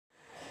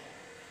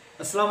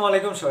আসসালামু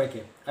আলাইকুম সবাইকে।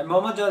 আমি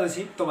মোহাম্মদ জাওয়াদ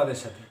আছি তোমাদের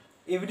সাথে।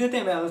 এই ভিডিওতে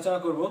আমি আলোচনা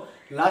করব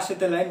লা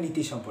শেতেলায়ের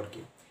নীতি সম্পর্কে।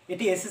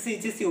 এটি এসএসসি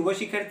এইচএসসি উভয়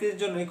শিক্ষার্থীদের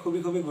জন্যই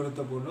খুবই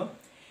গুরুত্বপূর্ণ।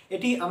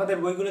 এটি আমাদের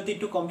বইগুলোতে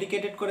একটু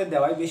কমপ্লিকেটেড করে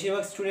দেওয়ায়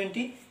বেশিরভাগ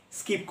স্টুডেন্টই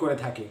স্কিপ করে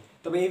থাকে।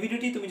 তবে এই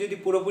ভিডিওটি তুমি যদি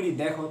পুরোপুরি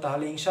দেখো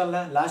তাহলে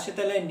ইনশাআল্লাহ লা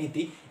শেতেলায়ের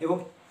নীতি এবং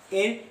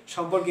এর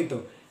সম্পর্কিত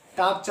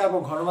তাপ, চাপ ও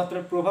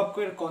ঘনমাত্রার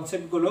প্রভাবের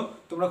কনসেপ্টগুলো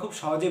তোমরা খুব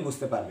সহজেই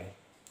বুঝতে পারবে।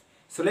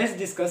 So let's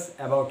discuss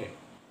about it.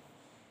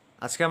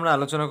 আজকে আমরা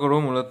আলোচনা করব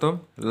মূলত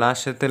লা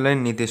শেতেলের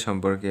নীতি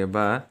সম্পর্কে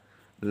বা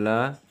লা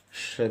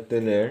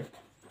শেতেলের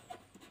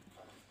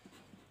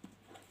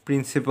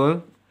প্রিন্সিপাল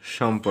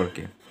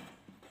সম্পর্কে।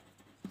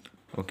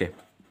 ওকে,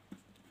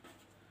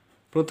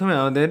 প্রথমে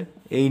আমাদের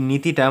এই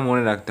নীতিটা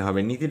মনে রাখতে হবে।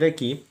 নীতিটা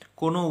কি?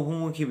 কোনো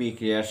উভমুখী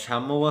বিক্রিয়ার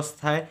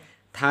সাম্যাবস্থায়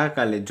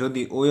থাকাকালে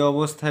যদি ওই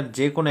অবস্থার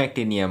যে কোনো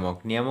একটি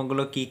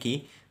নিয়ামকগুলো কি কি,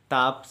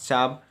 তাপ,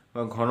 চাপ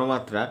বা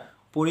ঘনমাত্রা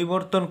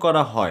পরিবর্তন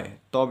করা হয়,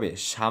 তবে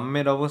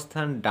সাম্যের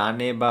অবস্থান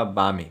ডানে বা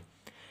বামে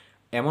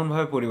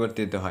এমনভাবে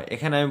পরিবর্তিত হয়।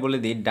 এখানে আমি বলে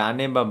দিই,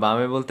 ডানে বা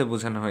বামে বলতে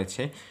বোঝানো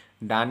হয়েছে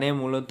ডানে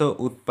মূলত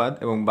উৎপাদ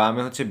এবং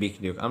বামে হচ্ছে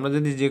বিক্রিয়ক। আমরা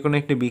যদি যে কোনো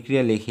একটি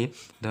বিক্রিয়া লিখি,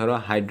 ধরো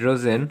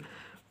হাইড্রোজেন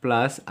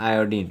প্লাস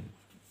আয়োডিন,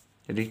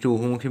 এটা একটি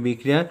উভমুখী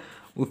বিক্রিয়া,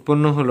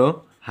 উৎপন্ন হলো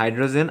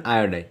হাইড্রোজেন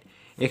আয়োডাইড।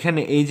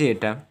 এখানে এই যে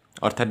এটা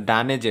অর্থাৎ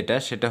ডানে যেটা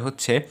সেটা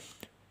হচ্ছে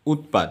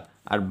উৎপাদ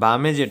আর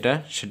বামে যেটা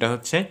সেটা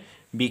হচ্ছে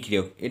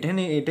বিক্রিয়ক।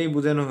 এটাই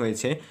বোঝানো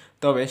হয়েছে।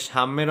 তবে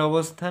সাম্যের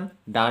অবস্থান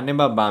ডানে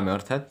বা বামে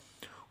অর্থাৎ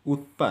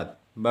উৎপাদ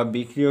বা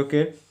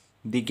বিক্রিয়কের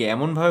দিকে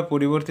এমনভাবে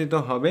পরিবর্তিত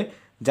হবে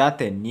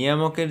যাতে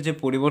নিয়ামকের যে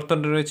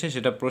পরিবর্তনটা রয়েছে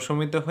সেটা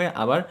প্রশমিত হয়ে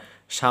আবার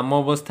সাম্য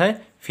অবস্থায়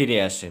ফিরে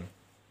আসে।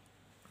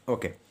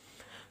 ওকে,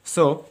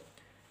 সো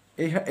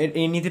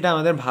এই নীতিটা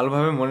আমাদের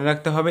ভালোভাবে মনে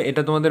রাখতে হবে।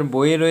 এটা তোমাদের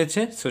বইয়ে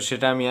রয়েছে, সো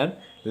সেটা আমি আর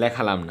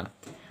লেখালাম না।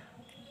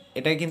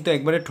 এটা কিন্তু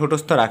একবারে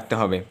ঠোঁটস্থ রাখতে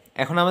হবে।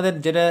 এখন আমাদের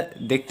যেটা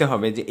দেখতে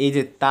হবে যে এই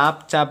যে তাপ,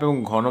 চাপ এবং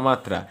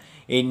ঘনমাত্রা,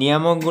 এই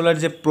নিয়ামকগুলোর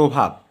যে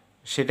প্রভাব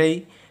সেটাই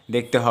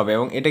দেখতে হবে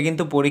এবং এটা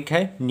কিন্তু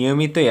পরীক্ষায়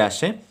নিয়মিতই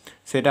আসে,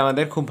 সেটা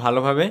আমাদের খুব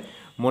ভালোভাবে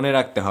মনে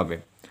রাখতে হবে।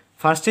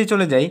 ফার্স্টেই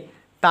চলে যাই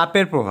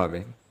তাপের প্রভাবে।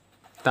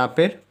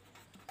 তাপের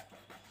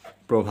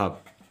প্রভাব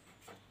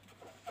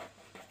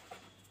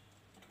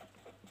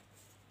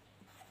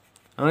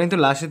আমরা কিন্তু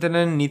লা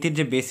শেতেলের নীতির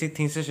যে বেসিক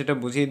থিংস সেটা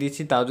বুঝিয়ে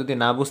দিয়েছি। তাও যদি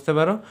না বুঝতে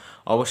পারো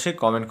অবশ্যই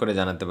কমেন্ট করে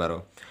জানাতে পারো।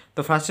 তো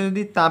ফার্স্টে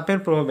যদি তাপের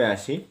প্রভাবে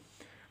আসি,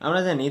 আমরা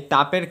জানি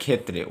তাপের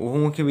ক্ষেত্রে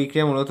উভমুখী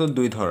বিক্রিয়া মূলত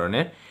দুই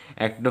ধরনের।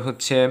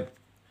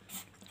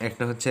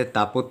 একটা হচ্ছে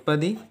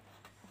তাপোৎপাদী,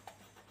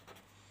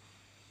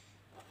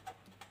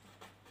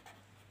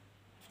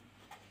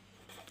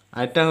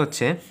 আরেকটা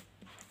হচ্ছে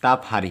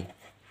তাপহারী।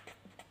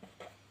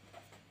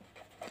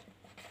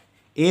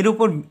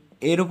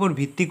 এর উপর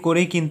ভিত্তি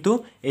করেই কিন্তু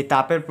এই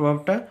তাপের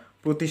প্রভাবটা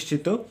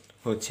প্রতিষ্ঠিত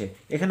হচ্ছে।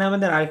 এখানে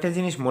আমাদের আরেকটা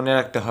জিনিস মনে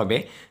রাখতে হবে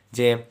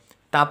যে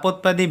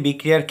তাপোৎপাদী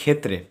বিক্রিয়ার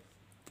ক্ষেত্রে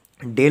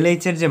ডেল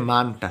এইচের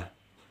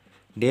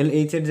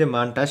যে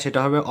মানটা সেটা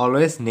হবে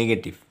অলওয়েজ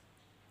নেগেটিভ,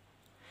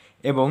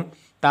 এবং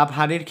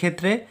তাপহারীর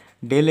ক্ষেত্রে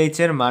ডেল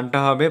এইচের মানটা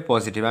হবে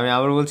পজিটিভ। আমি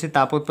আবার বলছি,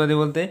 তাপোৎপাদী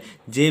বলতে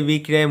যে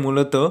বিক্রিয়ায়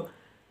মূলত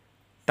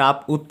তাপ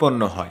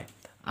উৎপন্ন হয়,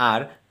 আর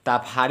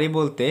তাপহারী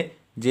বলতে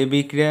যে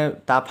বিক্রিয়া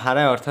তাপ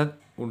হারায় অর্থাৎ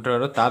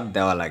উল্টো তাপ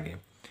দেওয়া লাগে।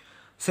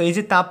 সো এই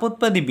যে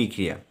তাপোৎপাদী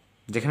বিক্রিয়া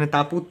যেখানে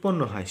তাপ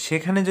উৎপন্ন হয়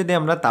সেখানে যদি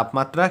আমরা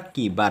তাপমাত্রা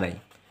বাড়াই,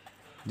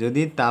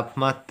 যদি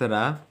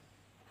তাপমাত্রা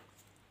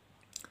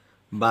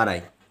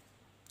বাড়াই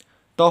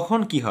তখন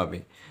কি হবে?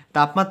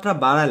 তাপমাত্রা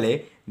বাড়ালে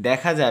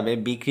দেখা যাবে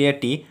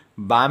বিক্রিয়াটি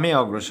বামে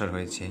অগ্রসর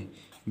হয়েছে।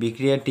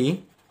 বিক্রিয়াটি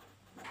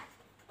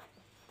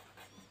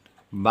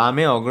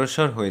বামে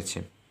অগ্রসর হয়েছে,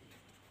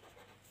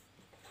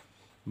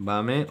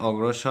 বামে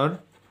অগ্রসর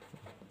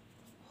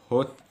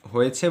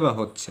হয়েছে বা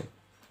হচ্ছে।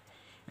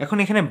 এখন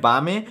এখানে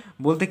বামে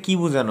বলতে কি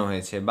বোঝানো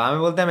হয়েছে? বামে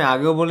বলতে আমি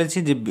আগেও বলেছি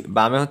যে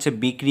বামে হচ্ছে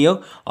বিক্রিয়ক,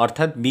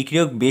 অর্থাৎ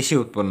বিক্রিয়ক বেশি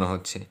উৎপন্ন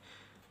হচ্ছে,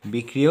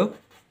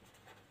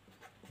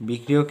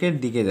 বিক্রিয়কের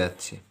দিকে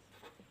যাচ্ছে।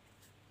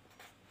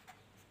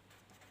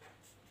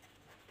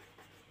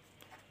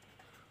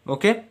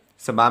 ওকে,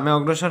 সো বামে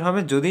অগ্রসর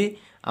হবে যদি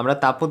আমরা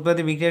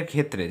তাপোৎপাদী বিক্রিয়ার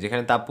ক্ষেত্রে,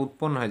 যেখানে তাপ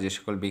উৎপন্ন হয় যে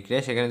সকল বিক্রিয়া,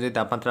 সেখানে যদি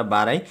তাপমাত্রা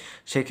বাড়াই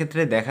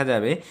সেক্ষেত্রে দেখা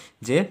যাবে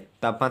যে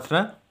তাপমাত্রা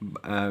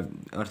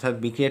অর্থাৎ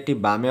বিক্রিয়াটি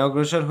বামে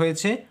অগ্রসর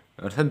হয়েছে,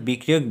 অর্থাৎ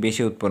বিক্রিয়ক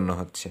বেশি উৎপন্ন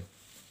হচ্ছে।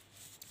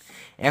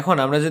 এখন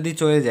আমরা যদি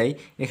চলে যাই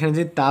এখানে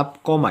যদি তাপ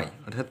কমাই,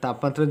 অর্থাৎ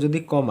তাপমাত্রা যদি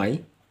কমাই,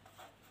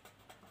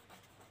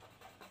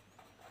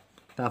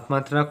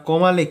 তাপমাত্রা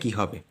কমালে কি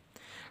হবে?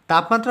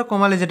 তাপমাত্রা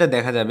কমালে যেটা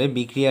দেখা যাবে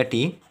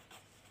বিক্রিয়াটি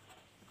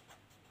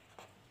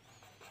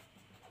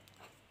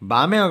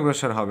বামে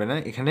অগ্রসর হবে না,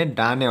 এখানে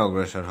ডানে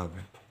অগ্রসর হবে।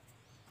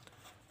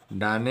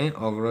 ডানে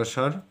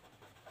অগ্রসর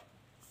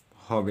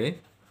হবে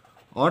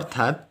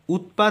অর্থাৎ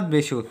উৎপাদ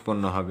বেশি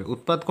উৎপন্ন হবে।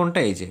 উৎপাদ কোনটা?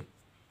 এই যে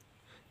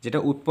যেটা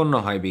উৎপন্ন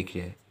হয়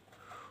বিক্রিয়ায়,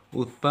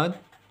 উৎপাদ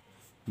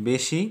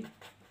বেশি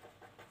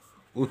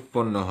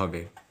উৎপন্ন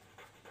হবে।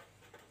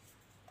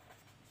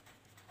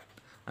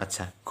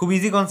 আচ্ছা, খুব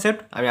ইজি কনসেপ্ট,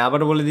 আমি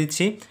আবার বলে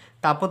দিচ্ছি।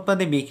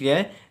 তাপোৎপাদী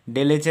বিক্রিয়ায়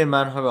ডেল এইচ এর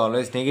মান হবে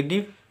অলওয়েজ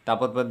নেগেটিভ।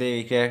 তাপোৎপাদী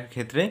বিক্রিয়ার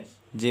ক্ষেত্রে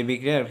যে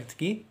বিক্রিয়ার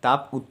কি তাপ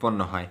উৎপন্ন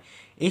হয়।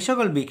 এই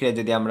সকল বিক্রিয়া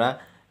যদি আমরা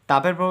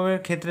তাপের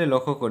প্রভাবের ক্ষেত্রে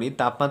লক্ষ্য করি,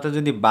 তাপমাত্রা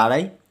যদি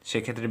বাড়াই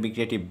সেক্ষেত্রে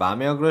বিক্রিয়াটি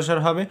বামে অগ্রসর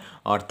হবে,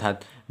 অর্থাৎ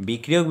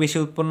বিক্রিয়ক বেশি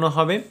উৎপন্ন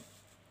হবে,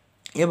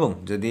 এবং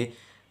যদি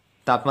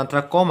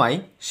তাপমাত্রা কমাই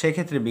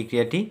সেক্ষেত্রে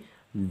বিক্রিয়াটি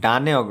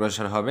ডানে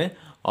অগ্রসর হবে,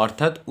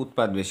 অর্থাৎ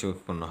উৎপাদ বেশি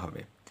উৎপন্ন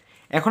হবে।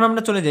 এখন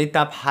আমরা চলে যাই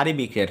তাপ হারি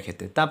বিক্রিয়ার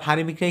ক্ষেত্রে। তাপ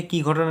হারি বিক্রিয়ায় কী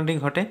ঘটনাটি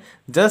ঘটে?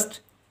 জাস্ট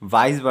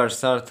ভাইস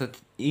ভার্সা, অর্থাৎ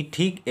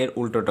ঠিক এর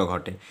উল্টোটা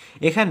ঘটে।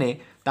 এখানে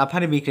তাপ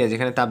হারি বিক্রিয়া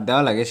যেখানে তাপ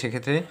দেওয়া লাগে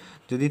সেক্ষেত্রে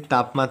যদি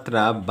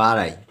তাপমাত্রা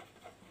বাড়াই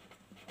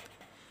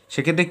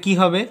সেক্ষেত্রে কি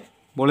হবে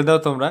বলে দাও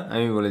তোমরা,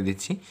 আমি বলে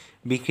দিচ্ছি।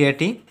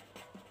 বিক্রিয়াটি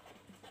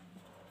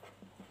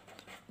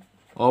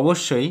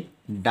অবশ্যই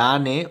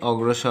ডানে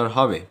অগ্রসর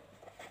হবে।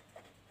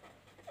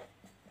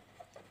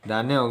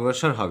 ডানে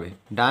অগ্রসর হবে।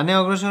 ডানে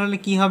অগ্রসর হলে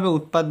কি হবে?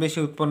 উৎপাদ বেশি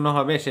উৎপন্ন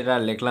হবে, সেটা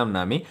আর লিখলাম না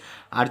আমি।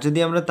 আর যদি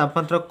আমরা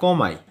তাপমাত্রা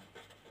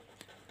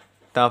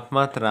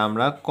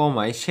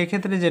কমাই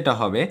সেক্ষেত্রে যেটা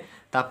হবে,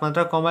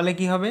 তাপমাত্রা কমালে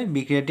কি হবে?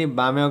 বিক্রিয়াটি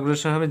বামে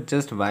অগ্রসর হবে,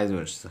 জাস্ট ভাইস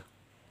ভার্সা।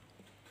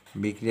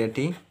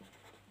 বিক্রিয়াটি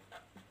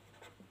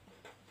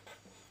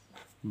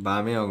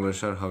বামে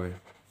অগ্রসর হবে।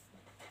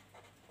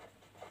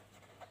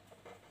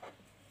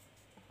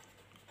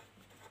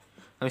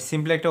 আমি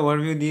সিম্পল একটা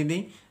ওভারভিউ দিয়ে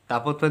দিই।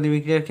 তাপোৎপাদী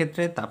বিক্রিয়ার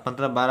ক্ষেত্রে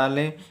তাপমাত্রা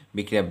বাড়ালে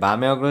বিক্রিয়া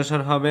বামে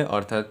অগ্রসর হবে,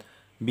 অর্থাৎ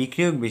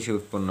বিক্রিয়ক বেশি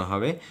উৎপন্ন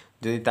হবে।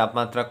 যদি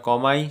তাপমাত্রা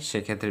কমাই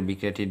সেক্ষেত্রে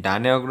বিক্রিয়াটি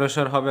ডানে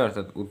অগ্রসর হবে,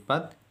 অর্থাৎ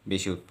উৎপাদ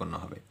বেশি উৎপন্ন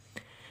হবে।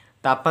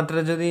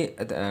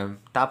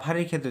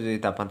 তাপহারির ক্ষেত্রে যদি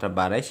তাপমাত্রা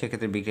বাড়াই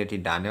সেক্ষেত্রে বিক্রিয়াটি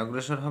ডানে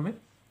অগ্রসর হবে,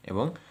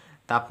 এবং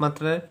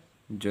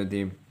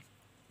যদি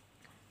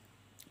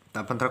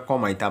তাপমাত্রা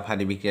কমাই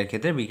তাপহারি বিক্রিয়ার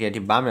ক্ষেত্রে বিক্রিয়াটি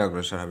বামে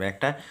অগ্রসর হবে।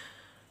 একটা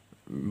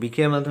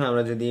বিক্রিয়ার মাধ্যমে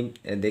আমরা যদি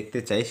দেখতে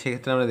চাই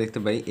সেক্ষেত্রে আমরা দেখতে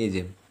পাই এই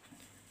যে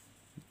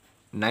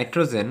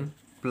নাইট্রোজেন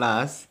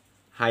প্লাস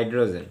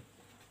হাইড্রোজেন,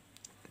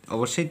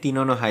 অবশ্যই 3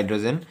 অণু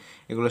হাইড্রোজেন,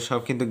 এগুলো সব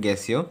কিন্তু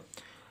গ্যাসীয়।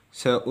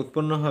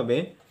 উৎপন্ন হবে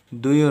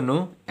 2 অণু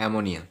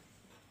অ্যামোনিয়া।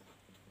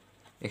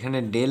 এখানে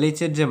ΔH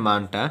এর যে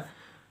মানটা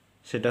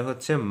সেটা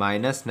হচ্ছে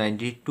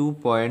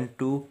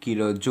 -92.2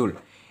 কিলো জুল।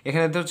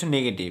 এখানে তো হচ্ছে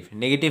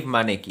নেগেটিভ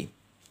মানে কি?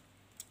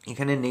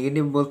 এখানে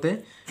নেগেটিভ বলতে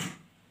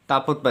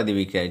তাপোৎপাদী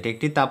বিক্রিয়া, এটা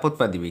একটি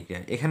তাপোৎপাদী বিক্রিয়া।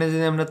 এখানে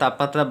যদি আমরা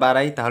তাপমাত্রা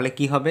বাড়াই তাহলে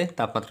কি হবে,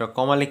 তাপমাত্রা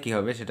কমালে কি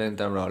হবে সেটা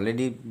কিন্তু আমরা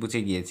অলরেডি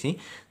বুঝে গিয়েছি।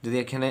 যদি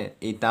এখানে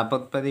এই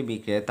তাপোৎপাদী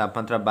বিক্রিয়ায়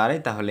তাপমাত্রা বাড়াই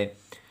তাহলে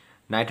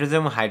নাইট্রোজেন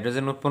এবং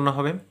হাইড্রোজেন উৎপন্ন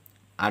হবে,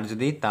 আর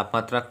যদি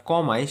তাপমাত্রা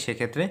কমাই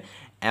সেক্ষেত্রে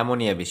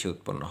অ্যামোনিয়া বেশি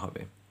উৎপন্ন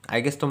হবে। আই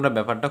গেস তোমরা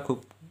ব্যাপারটা খুব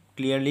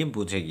ক্লিয়ারলি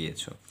বুঝে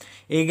গিয়েছো।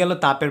 এই গেল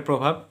তাপের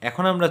প্রভাব।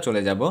 এখন আমরা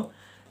চলে যাব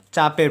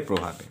চাপের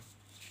প্রভাবে।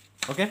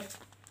 ওকে,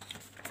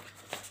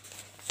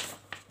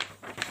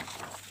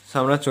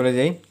 আমরা চলে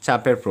যাই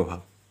চাপের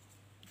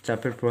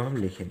প্রভাব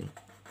লিখে নিই।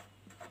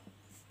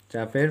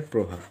 চাপের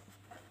প্রভাব।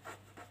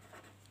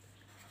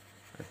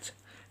 আচ্ছা,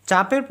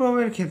 চাপের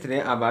প্রভাবের ক্ষেত্রে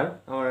আবার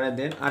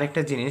আমাদের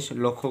আরেকটা জিনিস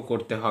লক্ষ্য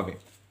করতে হবে।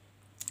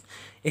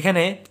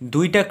 এখানে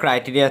 2টা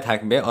ক্রাইটেরিয়া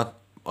থাকবে,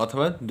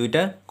 অথবা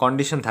 2টা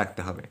কন্ডিশন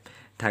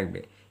থাকবে।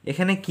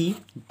 এখানে কি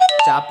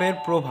চাপের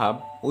প্রভাব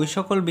ওই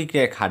সকল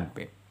বিক্রিয়ায়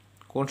খাটবে।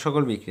 কোন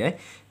সকল বিক্রিয়ায়?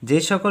 যে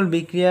সকল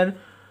বিক্রিয়ার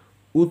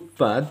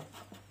উৎপাদ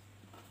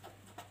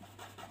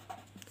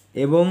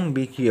এবং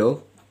বিক্রিয়ক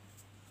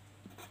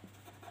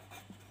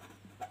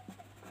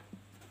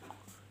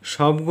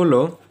সবগুলো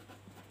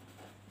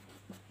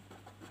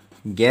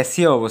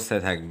গ্যাসীয়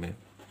অবস্থায় থাকবে।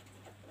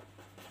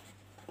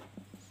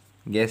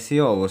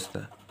 গ্যাসীয়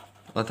অবস্থা,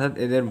 অর্থাৎ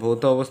এদের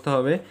ভৌত অবস্থা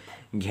হবে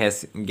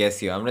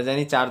গ্যাসীয়। আমরা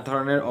জানি 4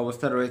 ধরনের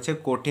অবস্থা রয়েছে: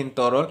 কঠিন,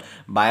 তরল,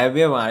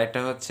 বায়বীয় এবং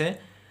আরেকটা হচ্ছে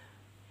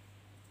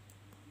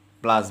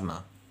প্লাজমা।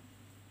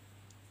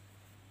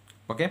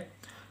 ওকে,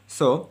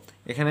 সো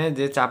এখানে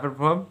যে চাপের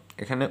প্রভাব,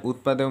 এখানে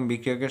উৎপাদ এবং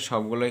বিক্রিয়কের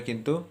সবগুলোই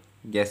কিন্তু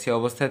গ্যাসীয়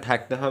অবস্থায়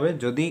থাকতে হবে।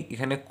 যদি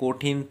এখানে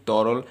কঠিন,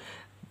 তরল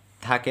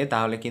থাকে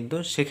তাহলে কিন্তু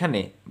সেখানে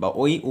বা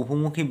ওই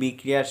উভমুখী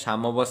বিক্রিয়ার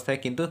সাম্যাবস্থায়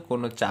কিন্তু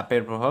কোনো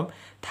চাপের প্রভাব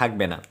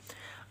থাকবে না।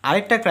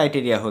 আরেকটা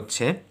ক্রাইটেরিয়া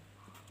হচ্ছে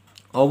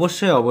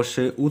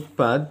অবশ্যই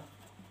উৎপাদ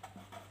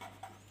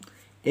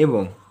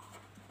এবং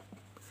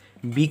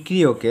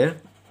বিক্রিয়কের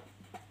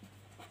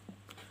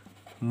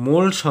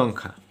মোল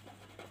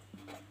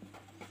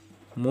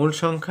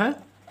সংখ্যা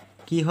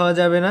কি হওয়া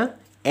যাবে না?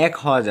 এক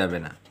হওয়া যাবে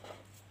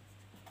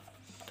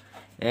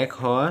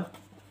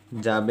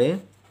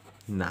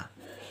না।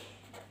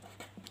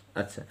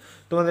 আচ্ছা,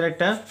 তোমাদের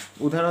একটা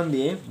উদাহরণ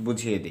দিয়ে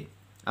বুঝিয়ে দিই।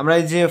 আমরা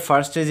এই যে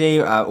ফার্স্টে যে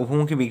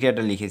উপমুখী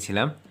বিক্রিয়াটা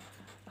লিখেছিলাম,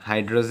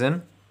 হাইড্রোজেন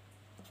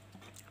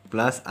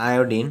প্লাস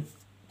আয়োডিন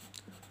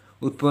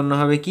উৎপন্ন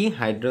হবে কি?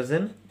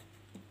 Hydrogen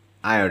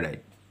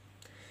iodide.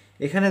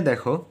 এখানে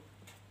দেখো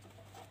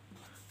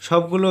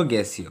সবগুলো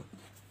গ্যাসীয়,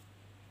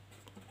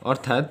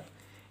 অর্থাৎ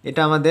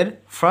এটা আমাদের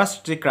ফার্স্ট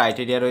যে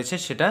ক্রাইটেরিয়া রয়েছে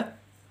সেটা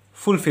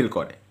ফুলফিল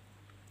করে।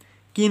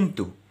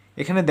 কিন্তু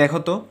এখানে দেখো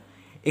তো,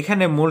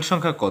 এখানে মোল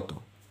সংখ্যা কত?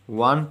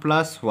 1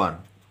 + 1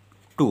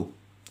 2।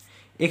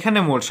 এখানে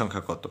মোল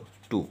সংখ্যা কত?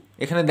 2।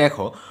 এখানে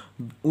দেখো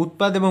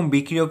উৎপাদ এবং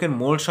বিক্রিয়কের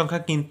মোল সংখ্যা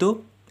কিন্তু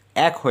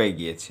 1 হয়ে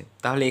গিয়েছে।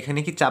 তাহলে এখানে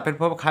কি চাপের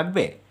প্রভাব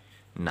খাটবে?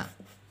 না,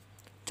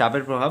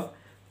 চাপের প্রভাব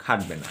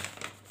খাটবে না।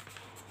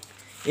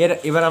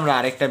 এবার আমরা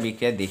আরেকটা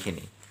বিক্রিয়া দেখে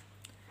নিই।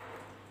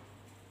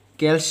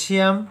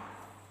 ক্যালসিয়াম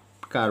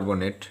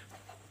কার্বনেট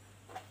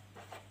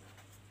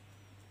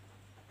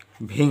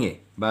ভেঙে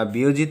বা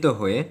বিয়োজিত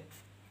হয়ে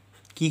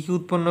কি কি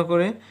উৎপন্ন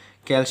করে?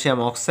 Calcium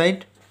oxide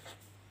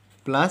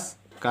plus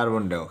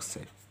carbon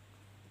dioxide.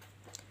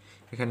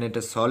 এখানে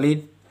এটা সলিড,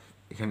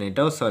 এখানে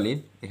এটাও সলিড,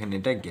 এখানে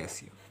এটা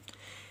গ্যাসীয়।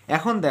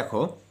 এখন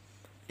দেখো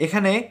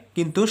এখানে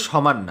কিন্তু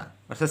সমান না,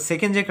 অর্থাৎ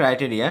সেকেন্ড যে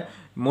ক্রাইটেরিয়া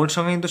মোল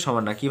সংখ্যা কিন্তু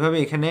সমান না। কীভাবে?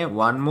 এখানে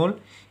 1 মোল,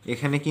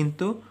 এখানে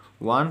কিন্তু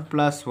 1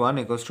 + 1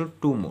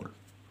 = 2 মোল।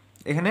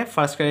 এখানে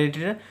ফার্স্ট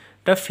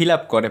ক্রাইটেরিয়াটা ফিল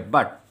আপ করে,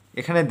 বাট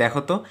এখানে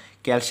দেখো তো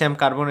ক্যালসিয়াম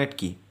কার্বনেট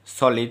কি?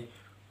 সলিড।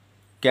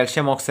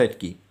 ক্যালসিয়াম অক্সাইড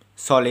কি?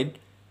 সলিড।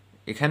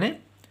 এখানে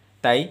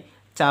তাই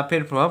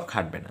চাপের প্রভাব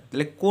খাটবে না।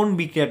 তাহলে কোন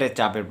বিক্রিয়াটায়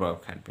চাপের প্রভাব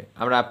খাটবে?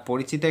 আমরা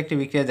পরিচিত একটি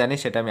বিক্রিয়া জানি,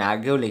 সেটা আমি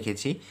আগেও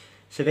লিখেছি।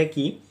 সেটা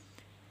কি?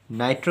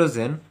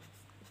 নাইট্রোজেন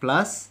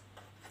প্লাস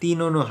 3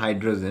 অণু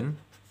হাইড্রোজেন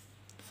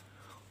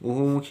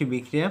উভমুখী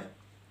বিক্রিয়া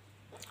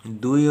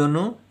 2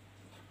 অণু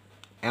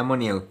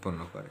অ্যামোনিয়া উৎপন্ন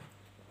করে,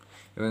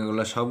 এবং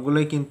এগুলো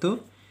সবগুলোই কিন্তু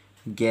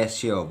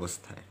গ্যাসীয়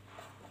অবস্থায়।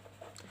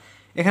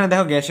 এখানে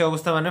দেখো গ্যাসীয়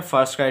অবস্থা মানে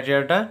ফার্স্ট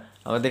ক্রাইটেরিয়াটা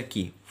আমাদের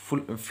কি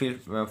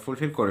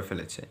ফুলফিল করে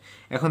ফেলেছে।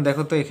 এখন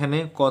দেখো তো এখানে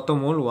কত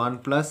মোল? 1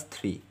 +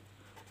 3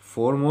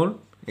 4 মোল,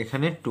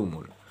 এখানে 2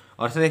 মোল।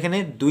 অর্থাৎ এখানে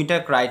দুইটা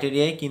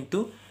ক্রাইটেরিয়াই কিন্তু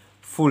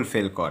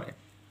ফুলফিল করে।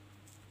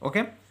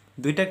 ওকে,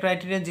 দুইটা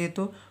ক্রাইটেরিয়া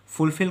যেহেতু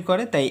ফুলফিল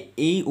করে, তাই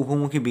এই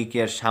উভমুখী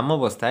বিক্রিয়ার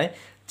সাম্যাবস্থায়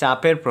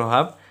চাপের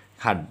প্রভাব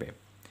খাটবে।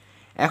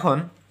 এখন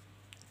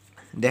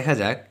দেখা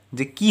যাক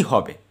যে কি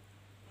হবে।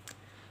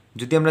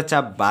 যদি আমরা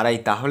চাপ বাড়াই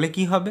তাহলে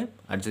কি হবে,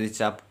 আর যদি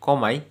চাপ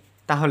কমাই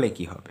তাহলে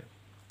কি হবে?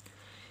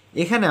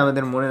 এখানে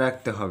আমাদের মনে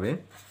রাখতে হবে,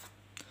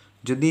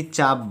 যদি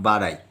চাপ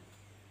বাড়াই,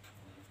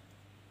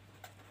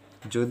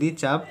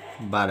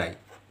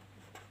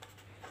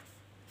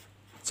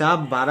 চাপ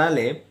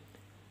বাড়ালে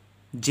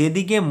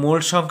যেদিকে মোল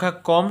সংখ্যা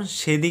কম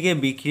সেদিকে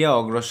বিক্রিয়া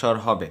অগ্রসর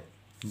হবে।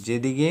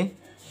 যেদিকে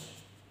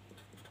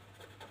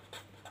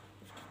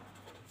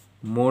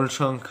মোল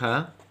সংখ্যা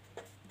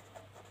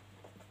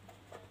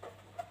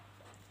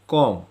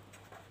কম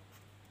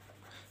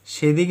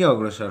সেদিকে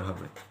অগ্রসর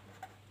হবে।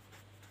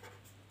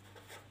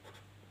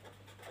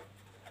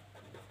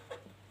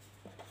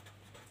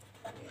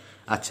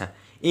 আচ্ছা,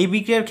 এই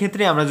বিক্রিয়ার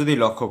ক্ষেত্রে আমরা যদি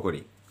লক্ষ্য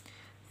করি,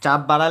 চাপ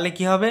বাড়ালে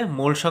কি হবে?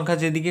 মোল সংখ্যা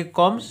যেদিকে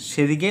কম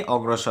সেদিকে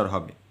অগ্রসর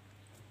হবে।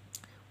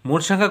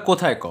 মোল সংখ্যা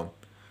কোথায় কম?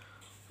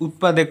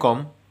 উৎপাদে কম,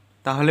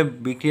 তাহলে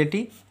বিক্রিয়াটি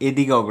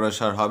এদিকে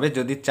অগ্রসর হবে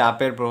যদি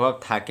চাপের প্রভাব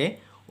থাকে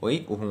ওই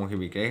উভমুখী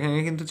বিক্রিয়া। এখানে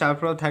কিন্তু চাপের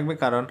প্রভাব থাকবে,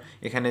 কারণ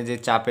এখানে যে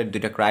চাপের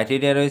দুইটা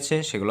ক্রাইটেরিয়া রয়েছে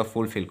সেগুলো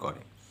ফুলফিল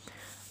করে।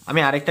 আমি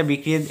আরেকটা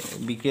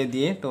বিক্রিয়া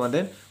দিয়ে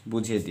তোমাদের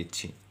বুঝিয়ে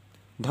দিচ্ছি।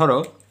 ধরো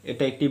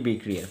এটা একটি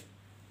বিক্রিয়া,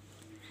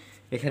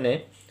 এখানে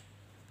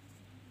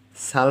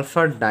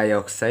সালফার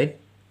ডাইঅক্সাইড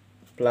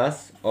প্লাস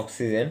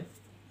অক্সিজেন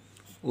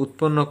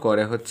উৎপন্ন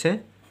করে হচ্ছে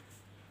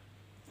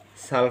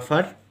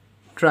সালফার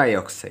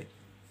ট্রাইঅক্সাইড।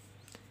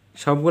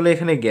 সবগুলো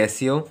এখানে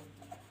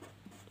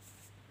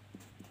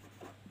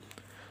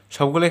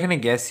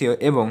গ্যাসীয়,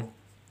 এবং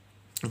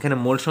এখানে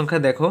মোল সংখ্যা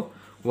দেখো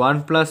 1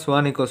 +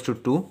 1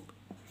 = 2,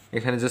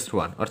 এখানে জাস্ট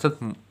 1, অর্থাৎ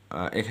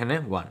এখানে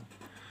 1,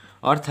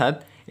 অর্থাৎ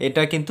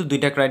এটা কিন্তু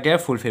দুইটা ক্রাইটেরিয়া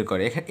ফুলফিল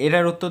করে।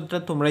 এটার উত্তরটা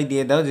তোমরাই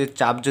দিয়ে দাও যে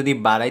চাপ যদি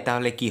বাড়াই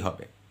তাহলে কি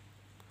হবে।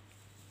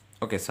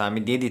 ওকে, সো আমি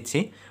দিয়ে দিচ্ছি,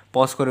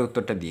 পজ করে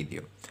উত্তরটা দিয়ে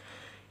দিও।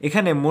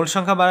 এখানে মোল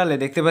সংখ্যা বাড়ালে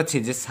দেখতে পাচ্ছি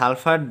যে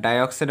সালফার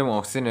ডাইঅক্সাইড এবং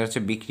অক্সিজেন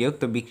হচ্ছে বিক্রিয়ক।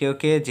 তো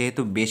বিক্রিয়কে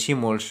যেহেতু বেশি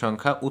মোল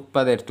সংখ্যা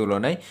উৎপাদের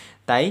তুলনায়,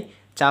 তাই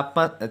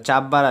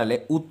চাপ বাড়ালে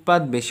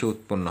উৎপাদ বেশি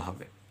উৎপন্ন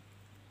হবে।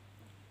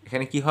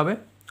 এখানে কি হবে?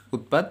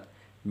 উৎপাদ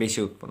বেশি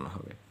উৎপন্ন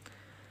হবে।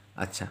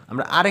 আচ্ছা,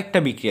 আমরা আরেকটা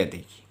বিক্রিয়া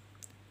দেখি,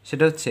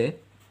 সেটা হচ্ছে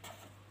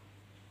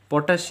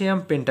পটাশিয়াম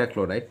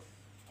পেন্টাক্লোরাইড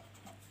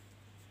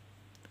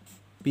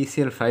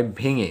PCl5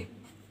 ভেঙে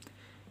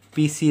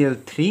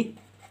PCl3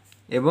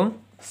 এবং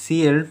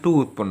Cl2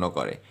 উৎপন্ন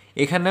করে।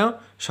 এখানেও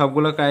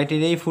সবগুলো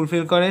ক্রাইটেরিয়াই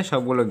ফুলফিল করে,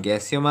 সবগুলো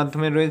গ্যাসীয়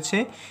মাধ্যমে রয়েছে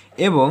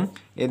এবং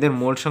এদের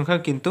মোল সংখ্যা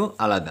কিন্তু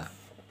আলাদা।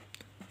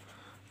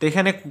 তো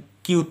এখানে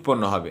কি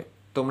উৎপন্ন হবে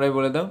তোমরাই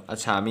বলে দাও।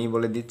 আচ্ছা, আমি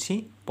বলে দিচ্ছি,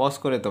 পজ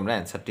করে তোমরা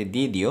অ্যান্সারটি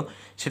দিয়ে দিও।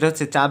 সেটা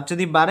হচ্ছে চাপ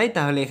যদি বাড়াই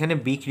তাহলে এখানে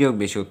বিক্রিয়ক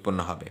বেশি উৎপন্ন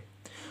হবে।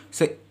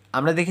 সো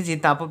আমরা দেখেছি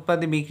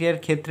তাপোৎপাদী বিক্রিয়ার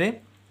ক্ষেত্রে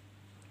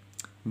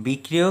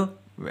বিক্রিয়ক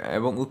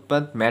এবং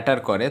উৎপাদ ম্যাটার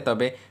করে,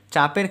 তবে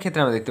চাপের ক্ষেত্রে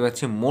আমরা দেখতে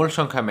পাচ্ছি মোল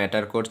সংখ্যা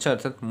ম্যাটার করছে,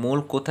 অর্থাৎ মোল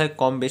কোথায়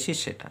কম বেশি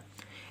সেটা।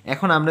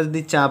 এখন আমরা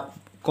যদি চাপ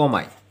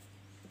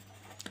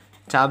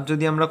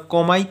যদি আমরা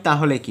কমাই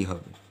তাহলে কি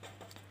হবে?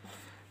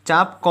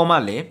 চাপ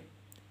কমালে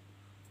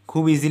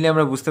খুব ইজিলি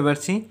আমরা বুঝতে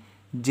পারছি,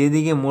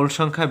 যেদিকে মোল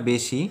সংখ্যা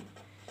বেশি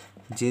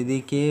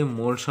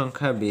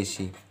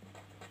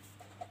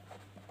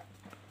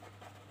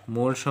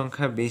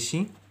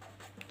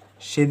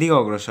সেদিকে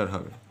অগ্রসর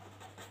হবে।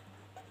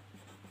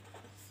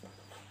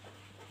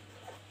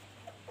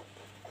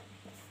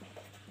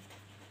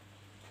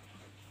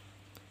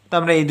 তো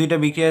আমরা এই দুইটা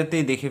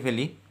বিক্রিয়াতেই দেখে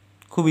ফেলি,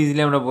 খুব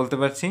ইজিলি আমরা বলতে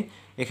পারছি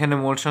এখানে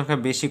মোল সংখ্যা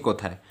বেশি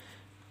কোথায়?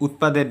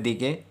 উৎপাদের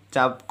দিকে।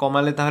 চাপ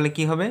কমালে তাহলে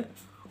কি হবে?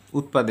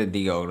 উৎপাদের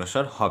দিকে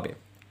অগ্রসর হবে।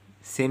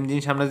 সেম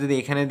জিনিস আমরা যদি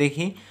এখানে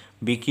দেখি,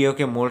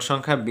 বিক্রিয়কের মোল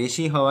সংখ্যা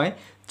বেশি হওয়ায়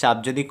চাপ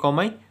যদি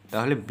কমাই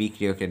তাহলে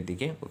বিক্রিয়কের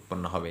দিকে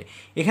উৎপন্ন হবে।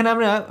 এখানে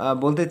আমরা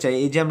বলতে চাই,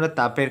 এই যে আমরা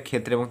তাপের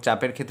ক্ষেত্রে এবং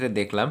চাপের ক্ষেত্রে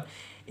দেখলাম,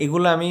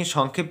 এগুলো আমি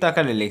সংক্ষিপ্ত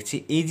আকারে লিখছি।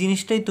 এই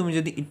জিনিসটাই তুমি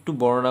যদি একটু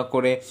বর্ণনা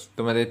করে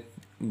তোমাদের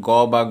গ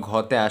বা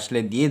ঘতে আসলে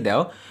দিয়ে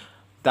দাও,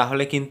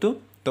 তাহলে কিন্তু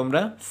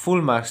তোমরা ফুল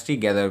মার্কসটি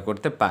গ্যাদার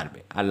করতে পারবে।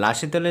 আর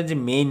লাসিতলের যে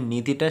মেইন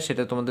নীতিটা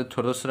সেটা তোমাদের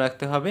ছোটস্থ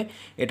রাখতে হবে।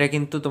 এটা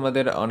কিন্তু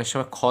তোমাদের অনেক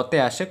সময় খতে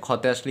আসে,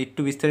 খতে আসলে একটু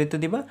বিস্তারিত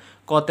দিবা,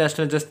 কতে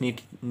আসলে জাস্ট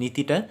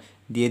নীতিটা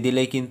দিয়ে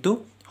দিলেই কিন্তু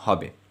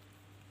হবে।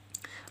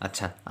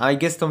 আচ্ছা, আই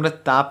গেস তোমরা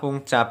তাপ এবং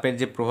চাপের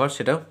যে প্রভাব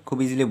সেটাও খুব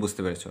ইজিলি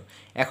বুঝতে পেরেছো।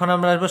 এখন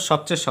আমরা আসবো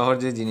সবচেয়ে সহজ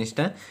যে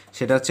জিনিসটা,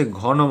 সেটা হচ্ছে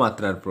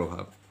ঘনমাত্রার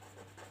প্রভাব।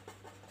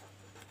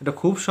 এটা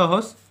খুব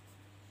সহজ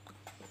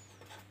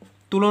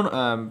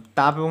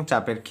তাপ এবং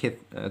চাপের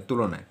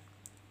তুলনায়।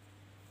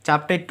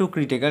 চাপটা একটু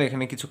ক্রিটিক্যাল,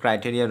 এখানে কিছু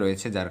ক্রাইটেরিয়া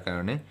রয়েছে যার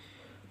কারণে।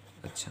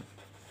 আচ্ছা,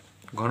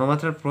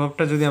 ঘনমাত্রার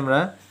প্রভাবটা যদি আমরা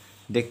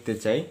দেখতে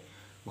চাই,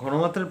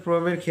 ঘনমাত্রার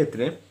প্রভাবের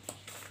ক্ষেত্রে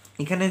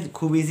এখানে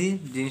খুব ইজি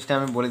জিনিসটা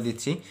আমি বলে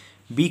দিচ্ছি।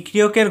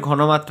 বিক্রিয়কের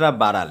ঘনমাত্রা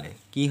বাড়ালে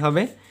কি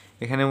হবে,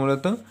 এখানে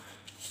মূলত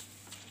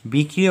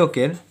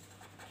বিক্রিয়কের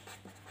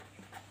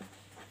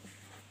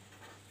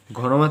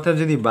ঘনমাত্রা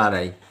যদি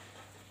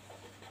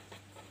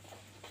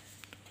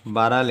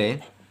বাড়ালে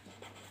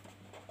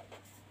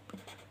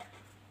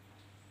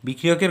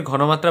বিক্রিয়কের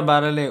ঘনমাত্রা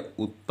বাড়ালে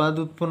উৎপাদ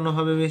উৎপন্ন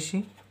হবে বেশি,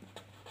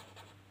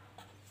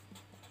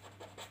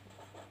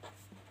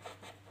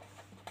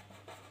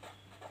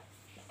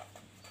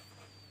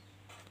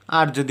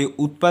 আর যদি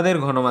উৎপাদের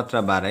ঘনমাত্রা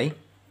বাড়াই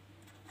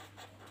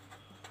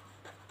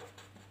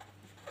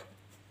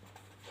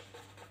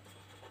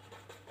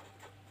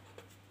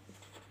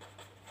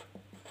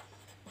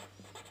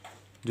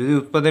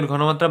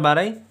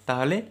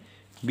তাহলে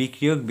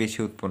বিক্রিয়ক বেশি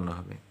উৎপন্ন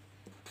হবে।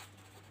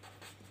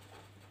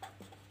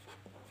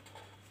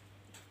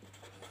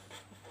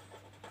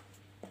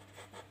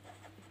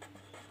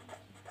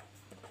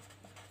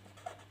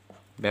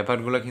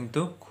 ব্যাপারগুলো কিন্তু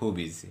খুব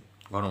ইজি।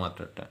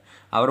 ঘনমাত্রাটা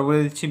আবার বলে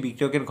দিচ্ছি,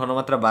 বিক্রিয়কের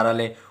ঘনমাত্রা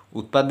বাড়ালে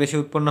উৎপাদ বেশি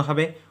উৎপন্ন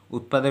হবে,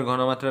 উৎপাদের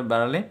ঘনমাত্রা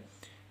বাড়ালে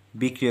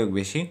বিক্রিয়ক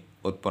বেশি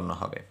উৎপন্ন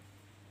হবে।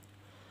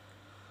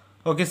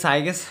 ওকে, আই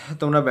গেস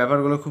তোমরা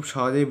ব্যাপারগুলো খুব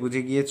সহজেই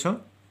বুঝে গিয়েছো।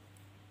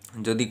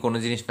 যদি কোনো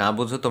জিনিস না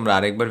বুঝো তোমরা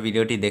আরেকবার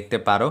ভিডিওটি দেখতে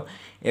পারো,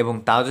 এবং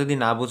তাও যদি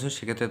না বুঝো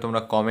সেক্ষেত্রে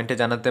তোমরা কমেন্টে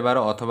জানাতে পারো,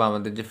 অথবা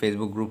আমাদের যে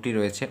ফেসবুক গ্রুপটি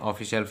রয়েছে,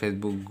 অফিসিয়াল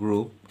ফেসবুক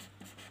গ্রুপ,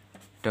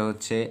 এটা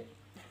হচ্ছে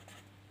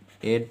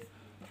এড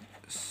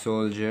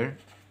সোলজার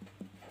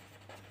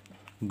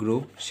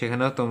গ্রুপ,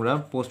 সেখানেও তোমরা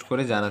পোস্ট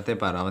করে জানাতে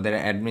পারো। আমাদের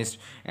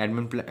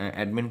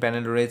অ্যাডমিন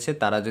প্যানেল রয়েছে,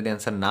 তারা যদি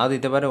অ্যান্সার নাও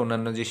দিতে পারে,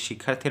 অন্যান্য যে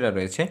শিক্ষার্থীরা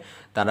রয়েছে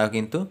তারাও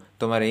কিন্তু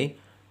তোমার এই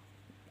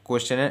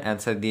কোয়েশ্চেনের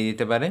অ্যান্সার দিয়ে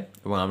দিতে পারে,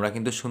 এবং আমরা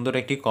কিন্তু সুন্দর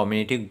একটি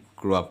কমিউনিটি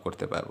গ্রো আপ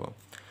করতে পারবো।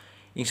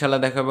 ইনশাল্লাহ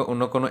দেখা হবে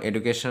অন্য কোনো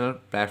এডুকেশনাল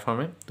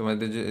প্ল্যাটফর্মে।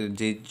 তোমাদের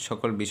যে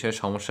সকল বিষয়ে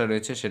সমস্যা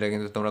রয়েছে সেটা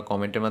কিন্তু তোমরা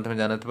কমেন্টের মাধ্যমে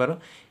জানাতে পারো।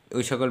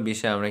 ওই সকল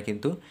বিষয়ে আমরা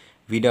কিন্তু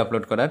ভিডিও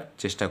আপলোড করার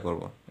চেষ্টা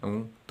করব, এবং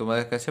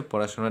তোমাদের কাছে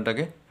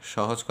পড়াশোনাটাকে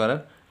সহজ করার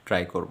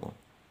ট্রাই করব।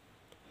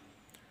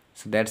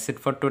 So that's it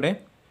for today.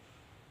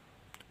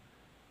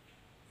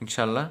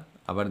 ইনশাল্লাহ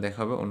আবার দেখা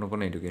হবে অন্য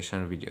কোনো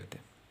এডুকেশনাল ভিডিওতে।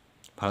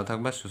 ভালো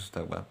থাকবা, সুস্থ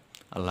থাকবা।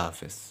 আল্লাহ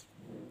হাফেজ।